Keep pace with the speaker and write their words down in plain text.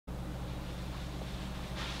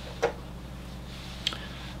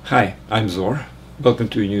Hi, I'm Zor. Welcome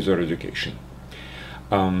to Unizor Education.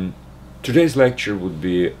 Today's lecture would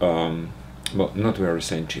be, well, not very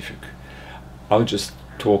scientific. I'll just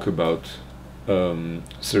talk about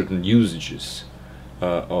certain usages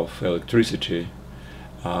of electricity,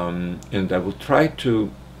 and I will try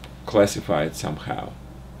to classify it somehow.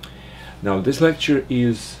 Now, this lecture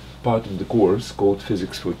is part of the course called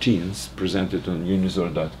Physics4Teens, presented on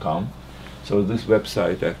Unizor.com. So this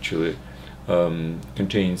website actually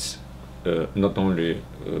contains not only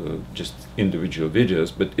just individual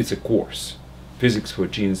videos, but it's a course.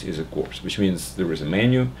 Physics4Teens is a course, which means there is a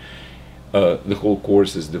menu. The whole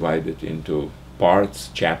course is divided into parts,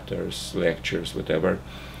 chapters, lectures, whatever.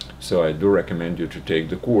 So I do recommend you to take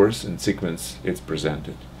the course in sequence it's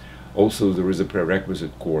presented. Also, there is a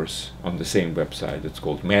prerequisite course on the same website. It's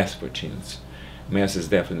called Math4Teens. Math is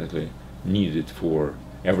definitely needed for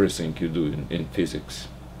everything you do in physics.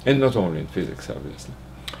 And not only in physics, obviously.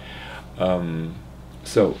 The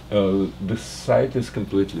site is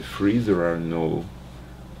completely free. There are no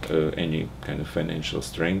any kind of financial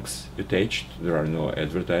strings attached. There are no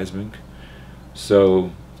advertising.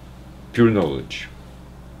 So, pure knowledge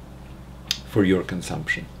for your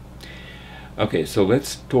consumption. Okay, so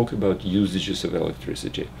let's talk about usages of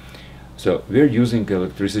electricity. So, we're using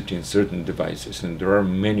electricity in certain devices, and there are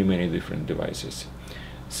many, many different devices.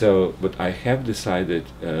 So what I have decided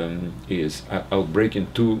is I'll break in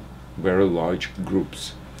two very large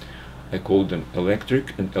groups. I call them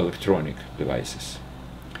electric and electronic devices.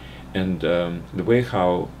 And the way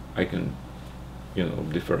how I can,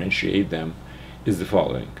 differentiate them is the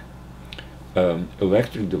following.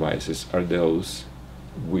 Electric devices are those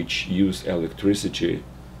which use electricity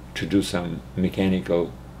to do some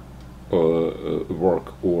mechanical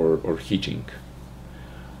work or heating.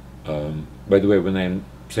 By the way, when I'm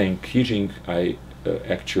saying heating, I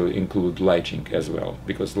actually include lighting as well,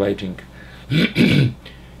 because lighting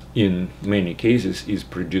in many cases is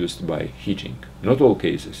produced by heating. Not all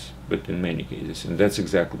cases, but in many cases, and that's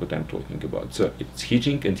exactly what I'm talking about. So it's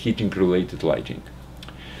heating and heating related lighting.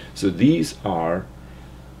 So these are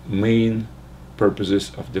main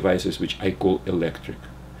purposes of devices which I call electric.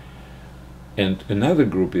 And another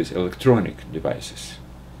group is electronic devices.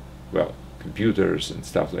 Well, computers and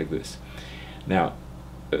stuff like this. Now,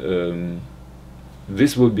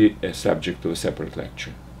 this will be a subject of a separate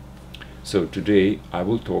lecture. So today I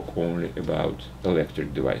will talk only about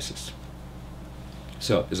electric devices.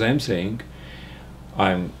 So as I'm saying,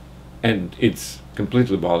 and it's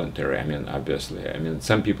completely voluntary. I mean, obviously,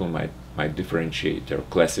 some people might differentiate or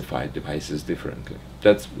classify devices differently.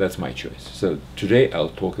 That's my choice. So today I'll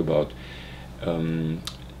talk about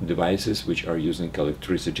devices which are using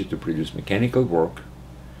electricity to produce mechanical work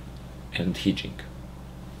and heating.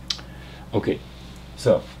 Okay,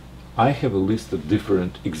 so I have a list of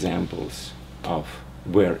different examples of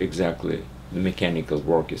where exactly the mechanical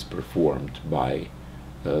work is performed by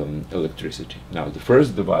electricity. Now, the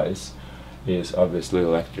first device is obviously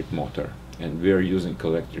electric motor, and we are using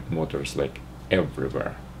electric motors like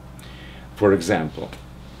everywhere. For example,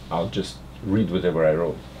 I'll just read whatever I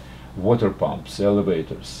wrote. Water pumps,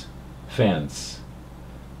 elevators, fans,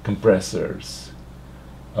 compressors,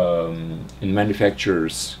 in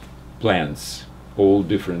manufacturers' plants, all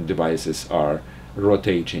different devices are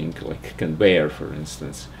rotating, like conveyor, for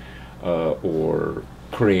instance, or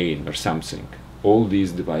crane or something. All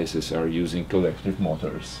these devices are using electric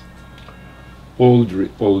motors. All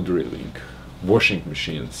drilling, washing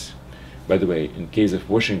machines. By the way, in case of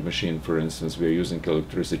washing machine, for instance, we are using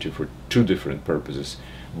electricity for two different purposes.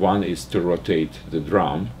 One is to rotate the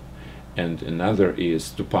drum, and another is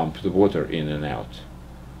to pump the water in and out.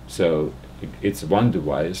 So it's one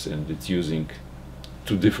device, and it's using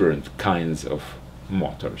two different kinds of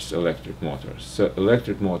motors, electric motors. So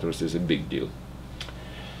electric motors is a big deal.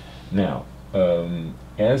 Now,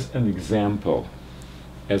 as an example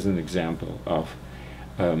of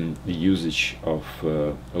the usage of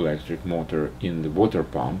electric motor in the water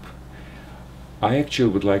pump, I actually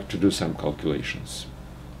would like to do some calculations.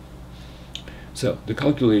 So the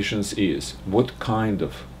calculations is what kind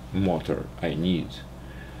of motor I need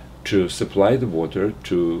to supply the water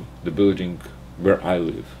to the building where I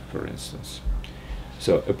live, for instance.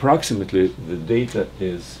 So approximately the data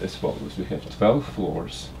is as follows. We have 12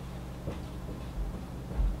 floors.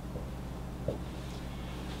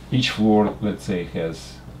 Each floor, let's say,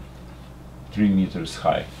 has 3 meters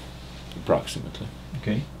high, approximately.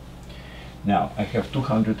 Okay. Now I have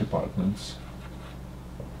 200 apartments.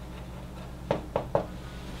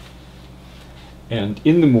 And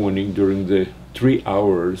in the morning, during the 3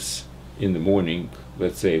 hours in the morning,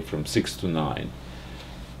 let's say from 6 to 9,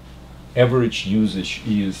 average usage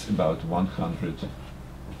is about 100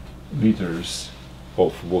 liters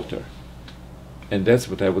of water. And that's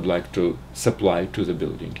what I would like to supply to the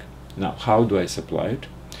building. Now, how do I supply it?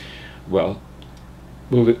 Well,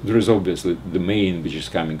 there is obviously the main, which is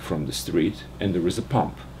coming from the street, and there is a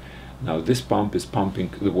pump. Now, this pump is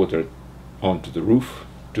pumping the water onto the roof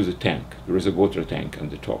to the tank. There is a water tank on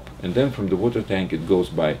the top. And then from the water tank it goes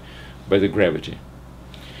by the gravity.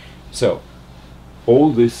 So,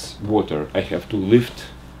 all this water I have to lift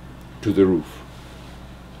to the roof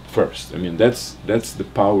first. I mean, that's the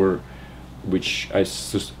power which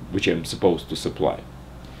I'm supposed to supply.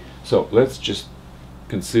 So let's just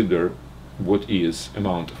consider what is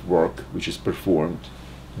amount of work which is performed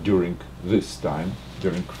during this time,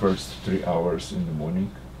 during first 3 hours in the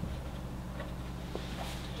morning.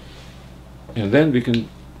 And then we can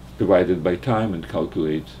divide it by time and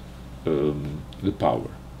calculate the power.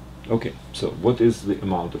 Okay, so what is the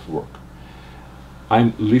amount of work?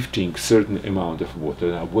 I'm lifting certain amount of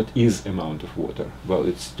water. Now, what is amount of water? Well,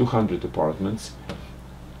 it's 200 apartments,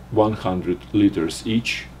 100 liters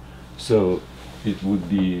each, so it would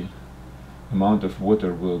be, amount of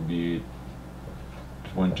water will be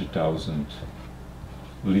 20,000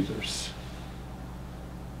 liters.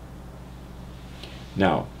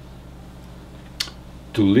 Now,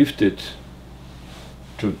 to lift it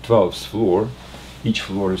to 12th floor, each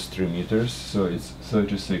floor is 3 meters, so it's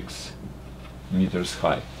 36 meters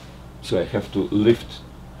high. So I have to lift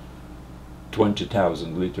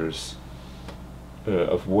 20,000 liters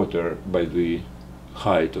of water by the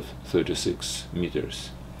height of 36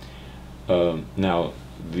 meters. Now,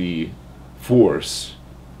 the force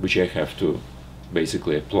which I have to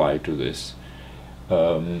basically apply to this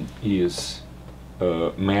is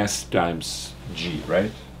mass times g,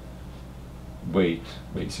 right? Weight,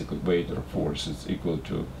 basically weight or force, is equal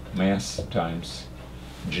to mass times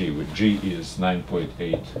g, where g is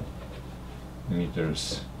 9.8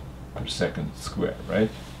 meters per second square,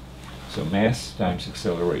 right? So mass times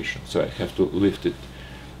acceleration. So I have to lift it,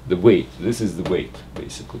 the weight, this is the weight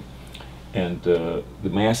basically. And the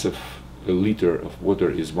mass of a liter of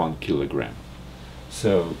water is 1 kilogram.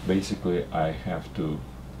 So basically I have to,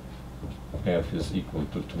 F is equal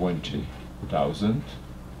to 20,000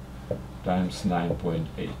 times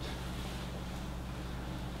 9.8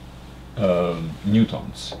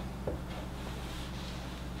 newtons,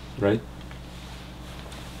 right?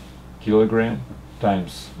 Kilogram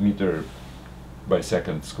times meter by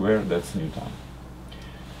second square, that's Newton.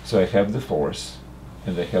 So I have the force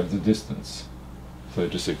and I have the distance,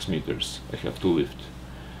 36 meters I have to lift.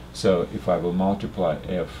 So if I will multiply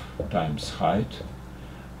F times height,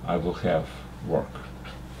 I will have work,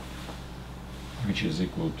 which is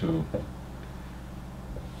equal to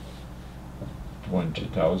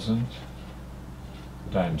 20,000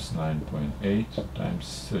 times 9.8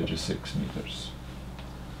 times 36 meters.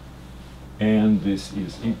 And this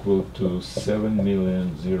is equal to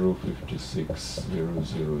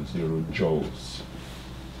 7,056,000 joules.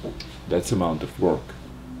 That's amount of work.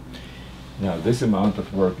 Now, this amount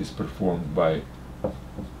of work is performed by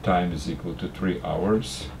time is equal to 3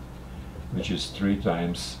 hours, which is 3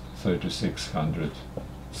 times 3600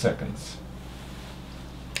 seconds.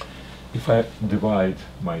 If I divide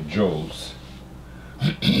my joules,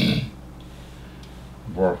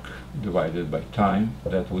 work divided by time,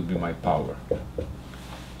 that would be my power.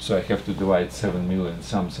 So I have to divide 7 million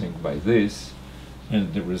something by this,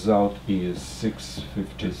 and the result is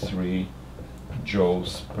 653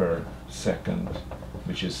 joules per second,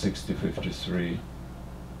 which is 6053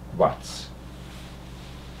 watts.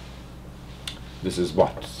 This is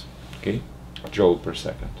watts, okay? Joule per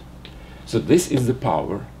second. So this is the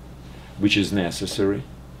power which is necessary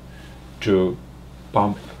to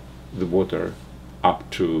pump the water up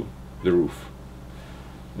to the roof.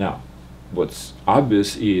 Now, what's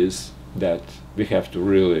obvious is that we have to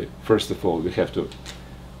really, first of all, we have to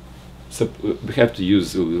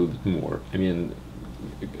use a little bit more. I mean,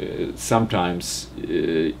 sometimes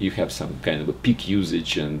you have some kind of a peak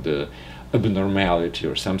usage and abnormality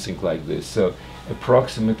or something like this. So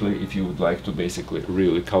approximately, if you would like to basically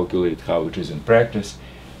really calculate how it is in practice,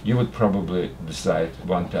 you would probably decide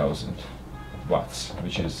 1000 watts,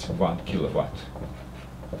 which is 1 kilowatt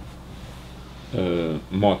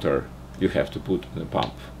motor you have to put in the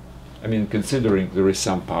pump. I mean, considering there is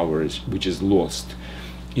some power which is lost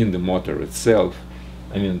in the motor itself,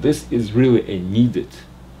 I mean, this is really a needed,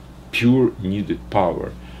 pure needed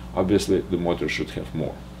power. Obviously, the motor should have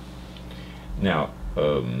more. Now,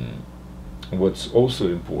 what's also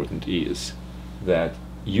important is that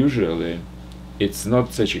usually it's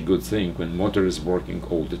not such a good thing when motor is working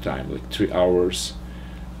all the time, like 3 hours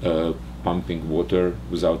pumping water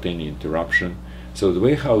without any interruption. So the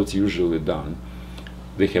way how it's usually done,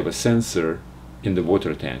 they have a sensor in the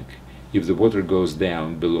water tank. If the water goes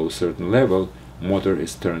down below a certain level, motor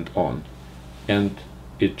is turned on, and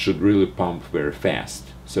it should really pump very fast.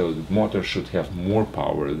 So the motor should have more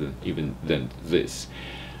power than this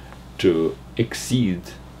to exceed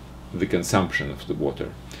the consumption of the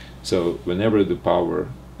water. So whenever the power,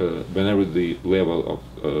 whenever the level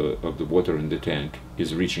of the water in the tank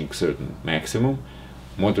is reaching certain maximum,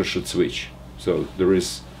 motor should switch. So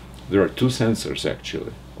there are two sensors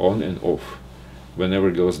actually, on and off. Whenever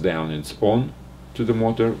it goes down, it's on to the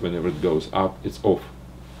motor. Whenever it goes up, it's off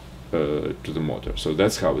to the motor. So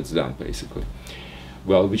that's how it's done basically.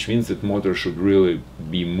 Well, which means that motor should really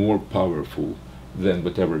be more powerful than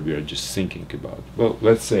whatever we are just thinking about. Well,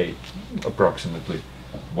 let's say approximately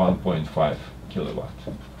 1.5 kilowatt.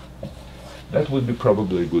 That would be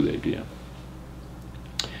probably a good idea.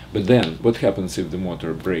 But then, what happens if the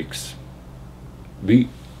motor breaks? We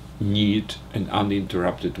need an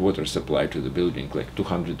uninterrupted water supply to the building, like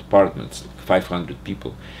 200 apartments, 500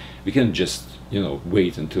 people. We can't just,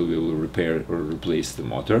 wait until we will repair or replace the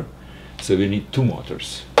motor. So we need two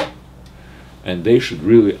motors, and they should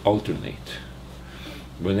really alternate.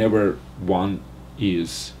 Whenever one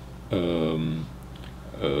is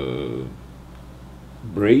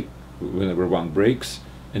whenever one breaks,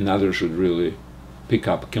 another should really pick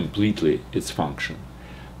up completely its function.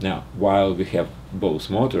 Now, while we have both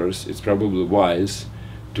motors, it's probably wise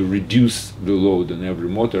to reduce the load on every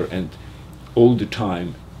motor and all the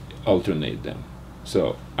time alternate them.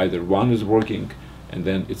 So either one is working and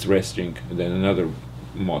then it's resting, and then another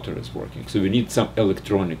motor is working. So we need some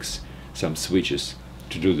electronics, some switches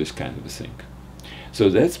to do this kind of a thing. So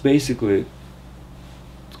that's basically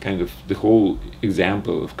kind of the whole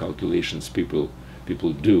example of calculations people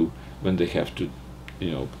do when they have to,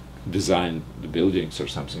 design the buildings or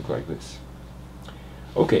something like this.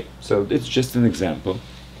 Okay, so it's just an example.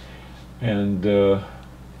 And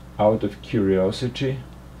out of curiosity,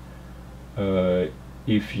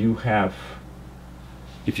 if you have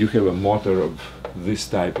a motor of this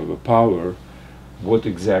type of a power, what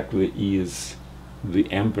exactly is the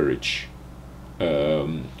amperage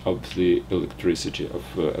of the electricity, of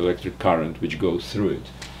electric current which goes through it?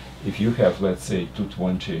 If you have, let's say,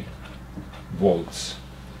 220 volts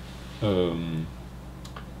if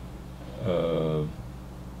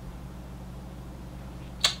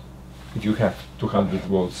you have 200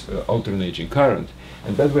 volts alternating current,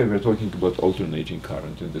 and that way we're talking about alternating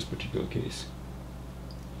current in this particular case.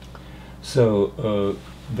 So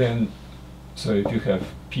so if you have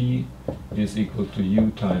P is equal to U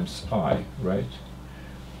times I, right?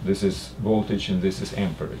 This is voltage and this is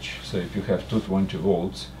amperage. So if you have 220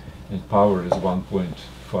 volts and power is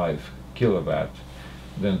 1.5 kilowatt,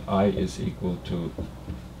 then I is equal to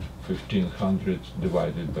 1500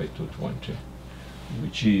 divided by 220,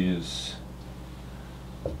 which is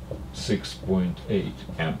 6.8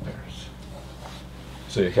 amperes.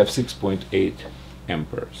 So you have 6.8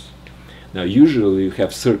 amperes. Now usually you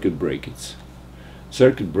have circuit breakers.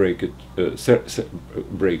 Circuit breakers,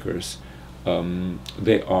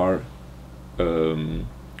 they are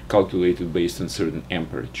calculated based on certain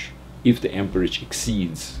amperage. If the amperage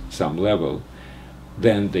exceeds some level,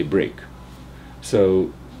 then they break.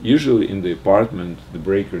 So usually in the apartment the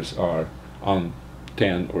breakers are on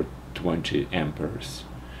 10 or 20 amperes.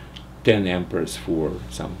 10 amperes for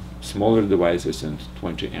some smaller devices and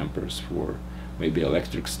 20 amperes for maybe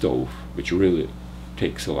electric stove, which really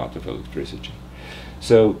takes a lot of electricity.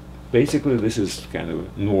 So basically this is kind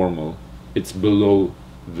of normal. It's below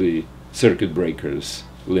the circuit breakers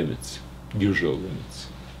limits, usual limits.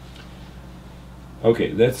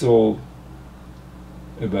 Okay, that's all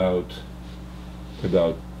about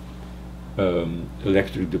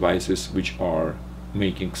electric devices which are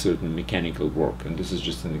making certain mechanical work, and this is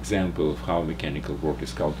just an example of how mechanical work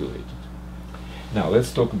is calculated. Now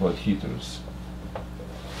let's talk about heaters.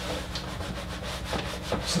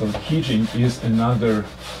 So heating is another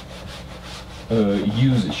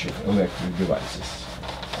usage of electric devices.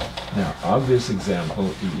 Now obvious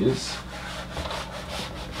example is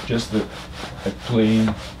just a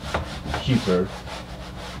plain heater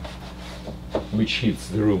which heats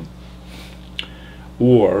the room,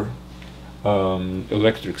 or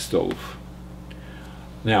electric stove.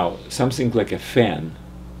 Now something like a fan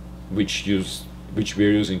which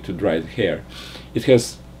we're using to dry the hair, it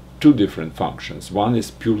has two different functions. One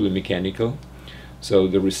is purely mechanical, so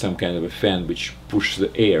there is some kind of a fan which pushes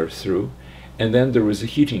the air through, and then there is a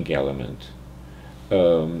heating element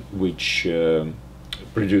which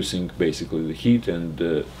producing basically the heat, and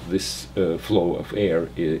this flow of air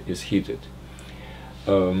is heated.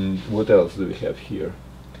 What else do we have here?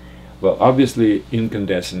 Well, obviously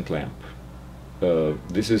incandescent lamp.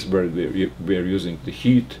 This is where we're using the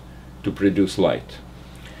heat to produce light.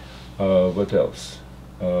 What else?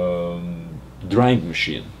 Drying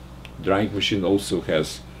machine. Drying machine also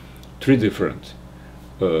has three different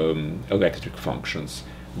electric functions.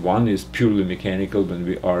 One is purely mechanical when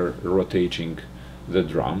we are rotating the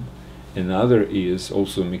drum. Another is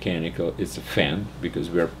also mechanical. It's a fan because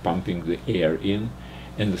we are pumping the air in.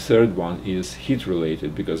 And the third one is heat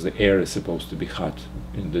related because the air is supposed to be hot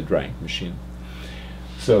in the drying machine.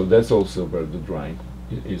 So that's also where the drying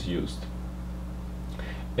is used.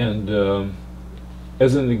 And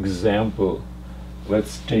as an example,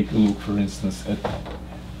 let's take a look, for instance, at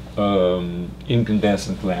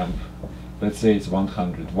incandescent lamp. Let's say it's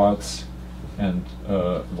 100 watts and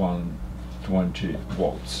 120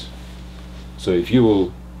 volts. So if you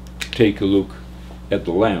will take a look at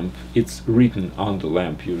the lamp, it's written on the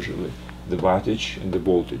lamp usually, the wattage and the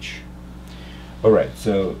voltage. Alright,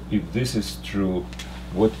 so if this is true,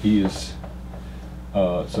 what is,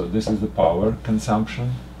 so this is the power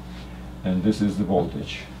consumption and this is the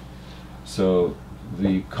voltage. So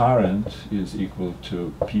the current is equal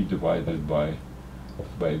to P divided by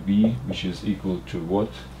V, which is equal to what?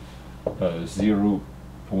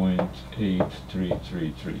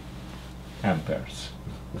 0.8333 amperes.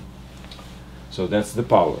 So that's the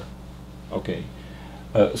power. Okay.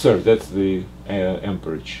 Sorry, that's the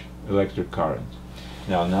amperage, electric current.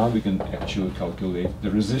 Now we can actually calculate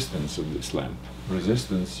the resistance of this lamp.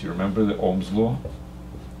 Resistance, you remember the Ohm's law?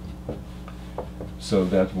 So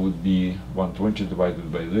that would be 120 divided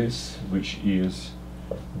by this, which is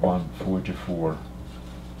 144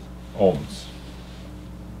 ohms.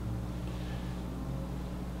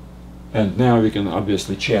 And now we can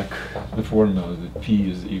obviously check the formula that P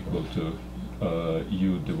is equal to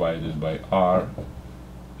U divided by R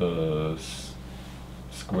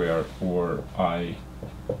square, or I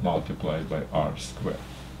multiplied by R square.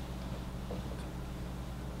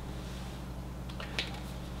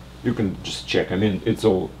 You can just check. I mean, it's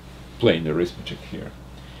all plain arithmetic here.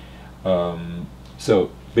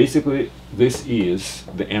 So basically, this is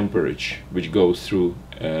the amperage which goes through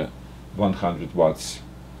 100 watts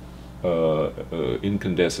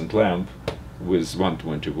incandescent lamp with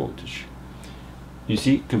 120 voltage. You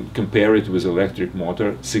see, compare it with electric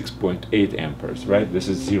motor, 6.8 amperes, right? This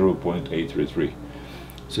is 0.833.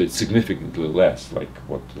 So it's significantly less, like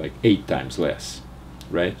what, like 8 times less,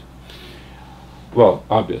 right? Well,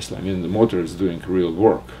 obviously, I mean, the motor is doing real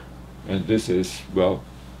work, and this is, well,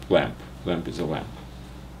 lamp. Lamp is a lamp.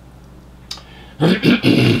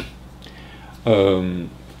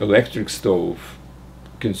 Electric stove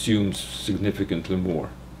consumes significantly more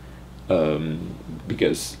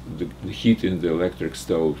because the heat in the electric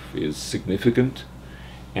stove is significant,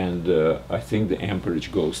 and I think the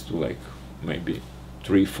amperage goes to like maybe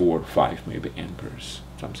 3, 4, 5 maybe amperes,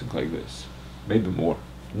 something like this, maybe more.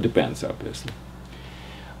 It depends, obviously.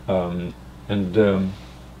 And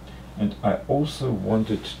I also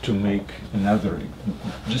wanted to make another,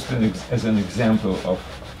 just as an example of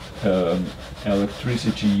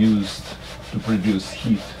electricity used to produce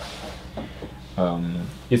heat.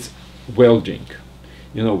 It's welding.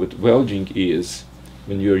 You know what welding is?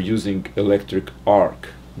 When you're using electric arc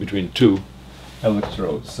between two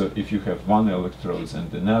electrodes. So if you have one electrode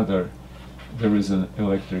and another, there is an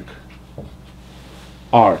electric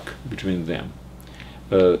arc between them.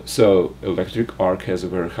 So electric arc has a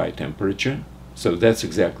very high temperature, so that's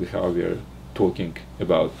exactly how we are talking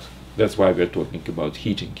about, that's why we are talking about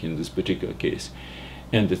heating in this particular case.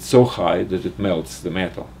 And it's so high that it melts the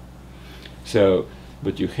metal. So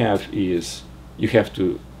what you have is, you have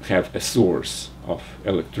to have a source of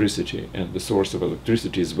electricity, and the source of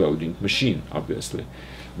electricity is welding machine, obviously,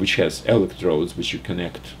 which has electrodes which you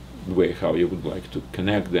connect the way how you would like to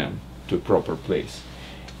connect them to a proper place.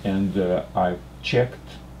 And I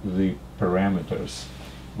checked the parameters.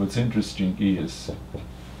 What's interesting is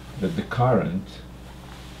that the current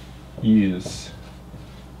is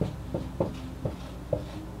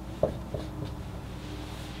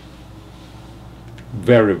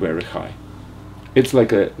very, very high. It's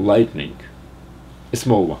like a lightning, a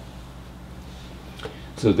small one.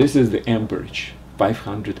 So this is the amperage,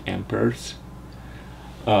 500 amperes.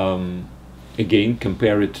 Again,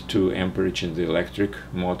 compare it to amperage in the electric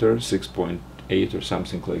motor, 6.8 or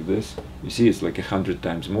something like this. You see, it's like 100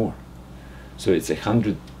 times more. So it's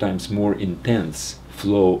 100 times more intense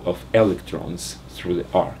flow of electrons through the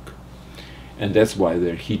arc. And that's why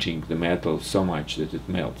they're heating the metal so much that it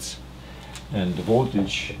melts. and the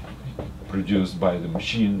voltage produced by the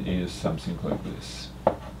machine is something like this,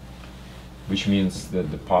 which means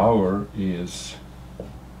that the power is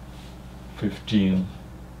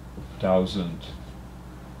 15,000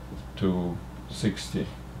 to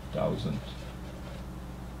 60,000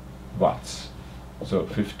 watts. So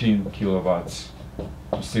 15 kilowatts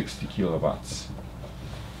to 60 kilowatts,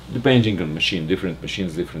 depending on machine, different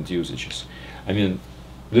machines, different usages. I mean,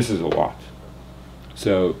 this is a lot.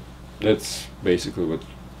 So that's basically what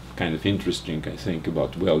kind of interesting, I think,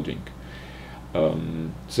 about welding.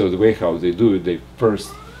 So the way how they do it, they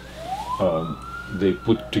first they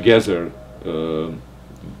put together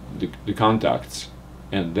the contacts,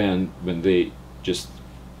 and then when they just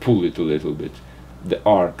pull it a little bit, the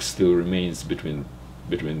arc still remains between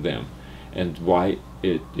them. And why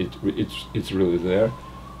it's really there?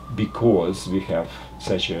 Because we have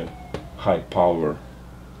such a high power,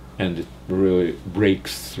 and it really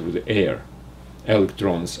breaks through the air.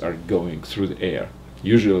 Electrons are going through the air.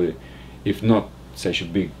 Usually, if not such a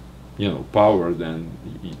big, power, then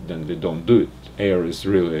they don't do it. Air is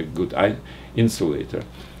really a good insulator,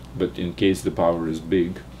 but in case the power is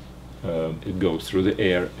big, it goes through the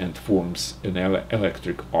air and forms an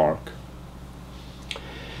electric arc.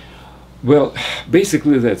 Well,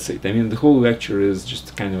 basically that's it. I mean, the whole lecture is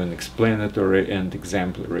just kind of an explanatory and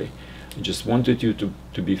exemplary. I just wanted you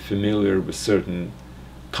to be familiar with certain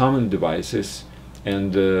common devices,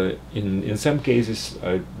 and in some cases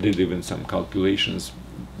I did even some calculations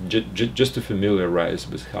just to familiarize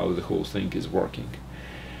with how the whole thing is working.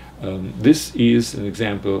 This is an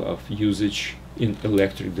example of usage in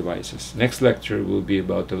electric devices. Next lecture will be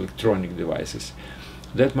about electronic devices.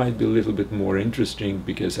 That might be a little bit more interesting,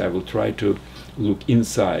 because I will try to look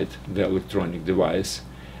inside the electronic device.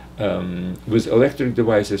 With electric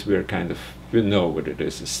devices, we know what it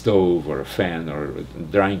is, a stove or a fan or a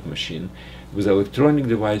drying machine. With electronic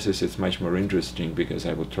devices, it's much more interesting, because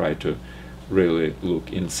I will try to really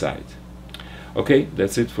look inside. Okay,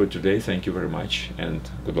 that's it for today. Thank you very much, and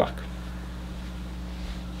good luck.